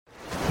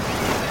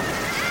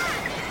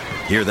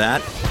Hear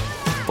that?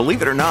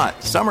 Believe it or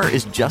not, summer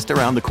is just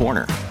around the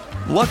corner.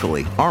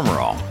 Luckily, Armor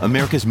All,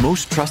 America's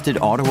most trusted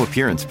auto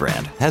appearance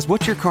brand, has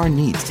what your car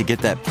needs to get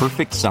that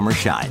perfect summer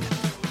shine.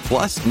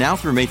 Plus, now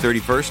through May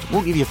 31st,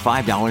 we'll give you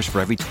 $5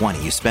 for every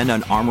 $20 you spend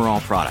on Armor All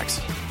products.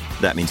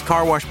 That means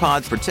car wash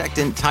pods,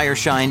 protectant, tire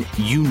shine,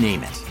 you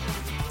name it.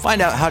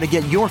 Find out how to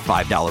get your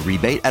 $5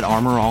 rebate at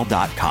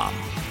armorall.com.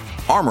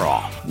 Armor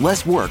All,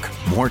 less work,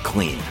 more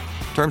clean.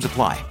 Terms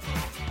apply.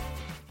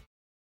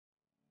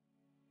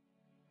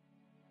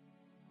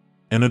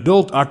 An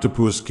adult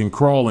octopus can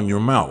crawl in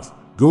your mouth,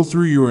 go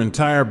through your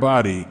entire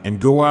body,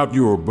 and go out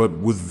your butt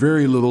with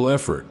very little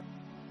effort.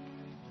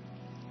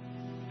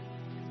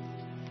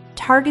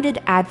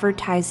 Targeted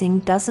advertising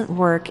doesn't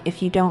work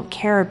if you don't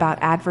care about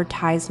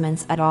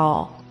advertisements at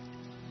all.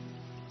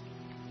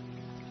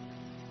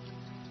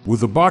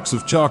 With a box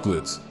of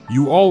chocolates,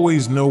 you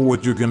always know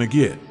what you're gonna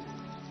get.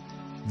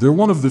 They're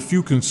one of the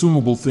few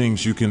consumable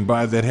things you can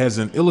buy that has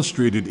an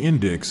illustrated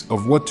index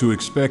of what to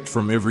expect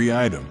from every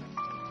item.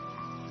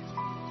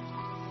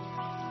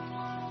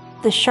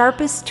 The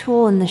sharpest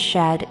tool in the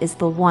shed is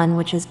the one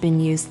which has been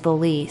used the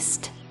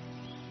least.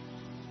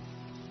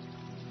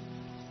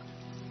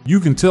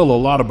 You can tell a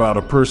lot about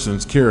a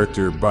person's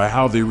character by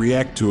how they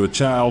react to a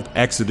child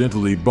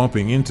accidentally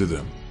bumping into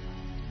them.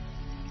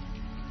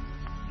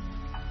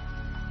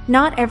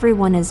 Not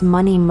everyone is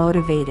money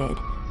motivated,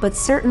 but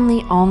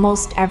certainly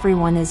almost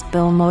everyone is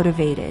bill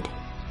motivated.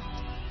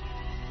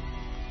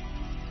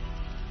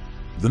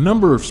 The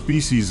number of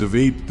species of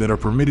ape that are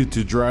permitted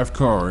to drive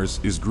cars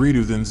is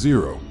greater than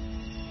 0.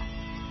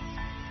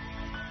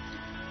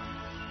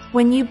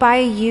 When you buy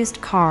a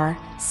used car,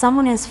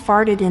 someone has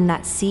farted in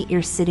that seat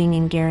you're sitting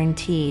in,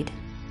 guaranteed.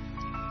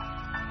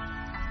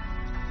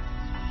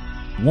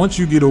 Once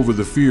you get over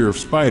the fear of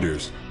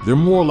spiders, they're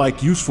more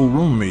like useful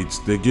roommates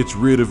that gets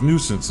rid of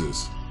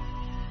nuisances.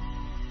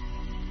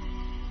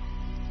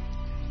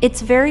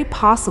 It's very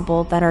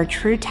possible that our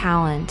true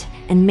talent,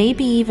 and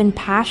maybe even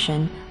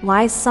passion,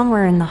 lies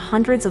somewhere in the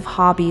hundreds of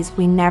hobbies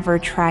we never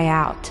try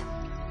out.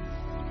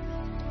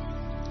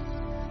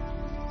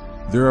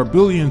 There are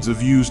billions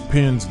of used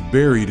pens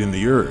buried in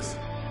the earth.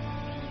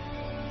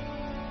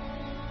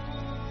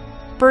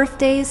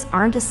 Birthdays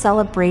aren't a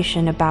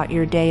celebration about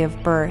your day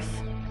of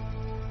birth.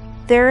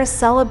 They're a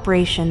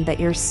celebration that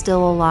you're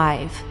still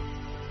alive.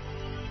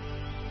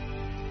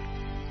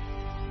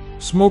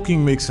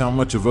 Smoking makes how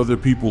much of other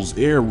people's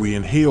air we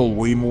inhale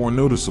way more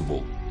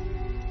noticeable.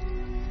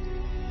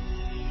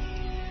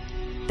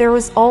 There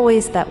was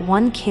always that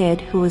one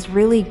kid who was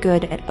really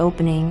good at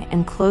opening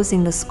and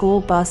closing the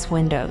school bus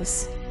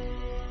windows.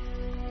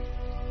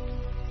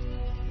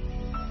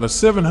 A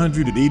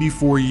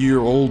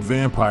 784-year-old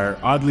vampire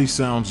oddly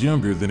sounds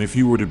younger than if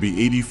he were to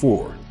be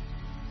 84.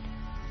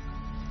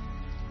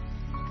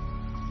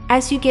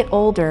 As you get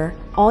older,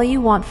 all you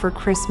want for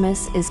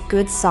Christmas is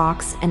good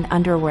socks and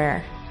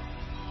underwear.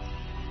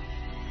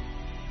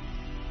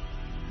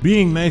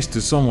 Being nice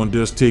to someone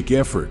does take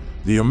effort.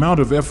 The amount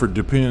of effort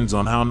depends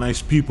on how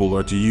nice people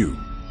are to you.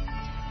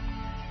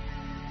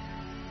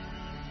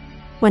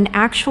 When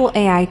actual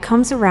AI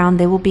comes around,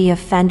 they will be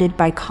offended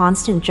by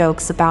constant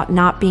jokes about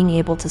not being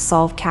able to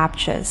solve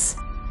CAPTCHAs.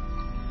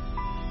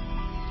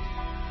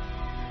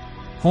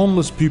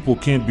 Homeless people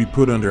can't be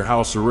put under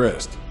house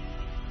arrest.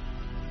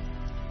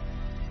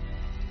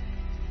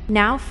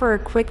 Now for a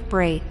quick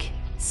break.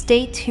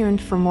 Stay tuned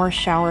for more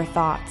shower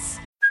thoughts.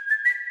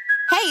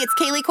 Hey, it's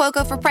Kaylee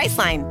Cuoco for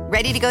Priceline.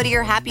 Ready to go to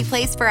your happy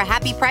place for a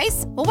happy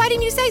price? Well, why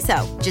didn't you say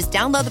so? Just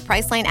download the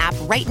Priceline app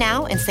right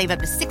now and save up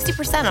to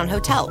 60% on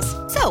hotels.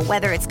 So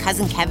whether it's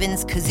Cousin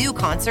Kevin's Kazoo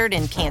Concert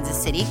in Kansas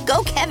City,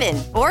 go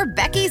Kevin, or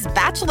Becky's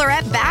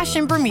Bachelorette Bash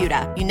in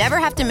Bermuda, you never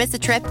have to miss a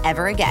trip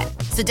ever again.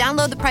 So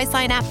download the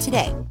Priceline app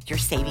today. Your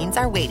savings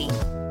are waiting.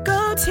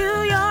 Go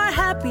to your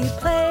happy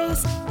place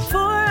for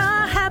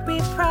a happy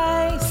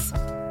price.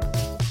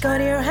 Go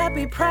to your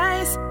happy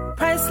price,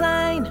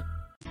 Priceline.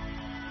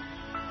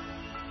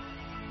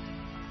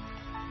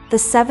 The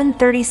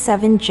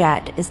 737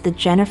 jet is the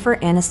Jennifer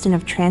Aniston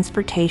of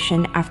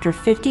transportation. After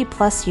 50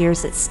 plus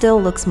years, it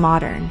still looks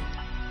modern.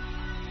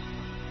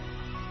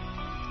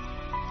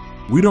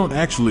 We don't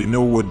actually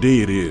know what day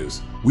it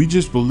is. We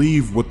just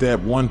believe what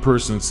that one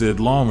person said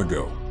long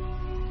ago.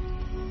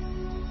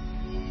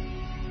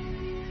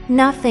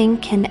 Nothing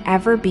can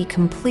ever be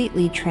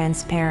completely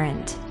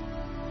transparent.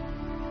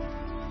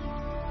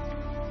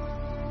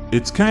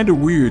 It's kinda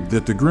weird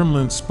that the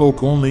gremlins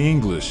spoke only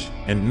English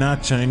and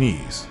not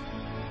Chinese.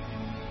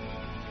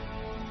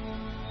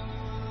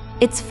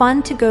 It's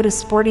fun to go to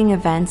sporting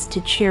events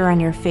to cheer on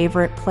your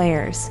favorite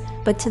players,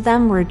 but to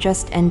them we're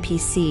just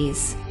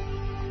NPCs.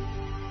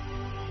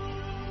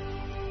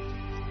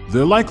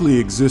 There likely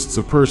exists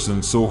a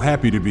person so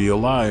happy to be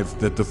alive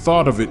that the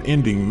thought of it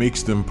ending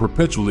makes them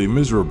perpetually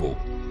miserable.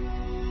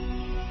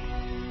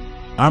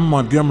 I'm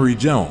Montgomery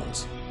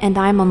Jones. And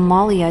I'm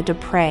Amalia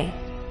Dupre.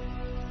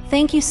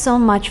 Thank you so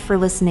much for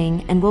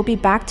listening, and we'll be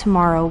back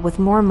tomorrow with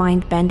more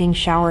mind-bending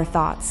shower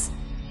thoughts.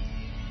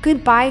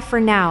 Goodbye for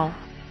now.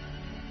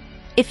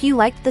 If you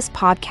liked this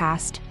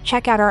podcast,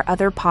 check out our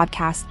other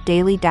podcast,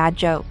 Daily Dad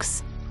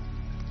Jokes.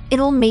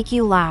 It'll make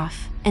you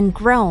laugh and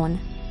groan.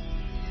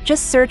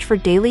 Just search for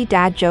Daily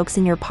Dad Jokes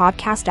in your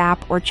podcast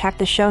app or check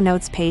the show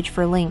notes page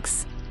for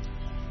links.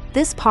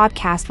 This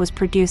podcast was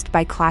produced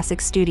by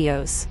Classic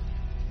Studios.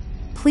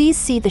 Please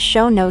see the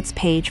show notes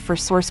page for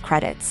source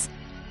credits.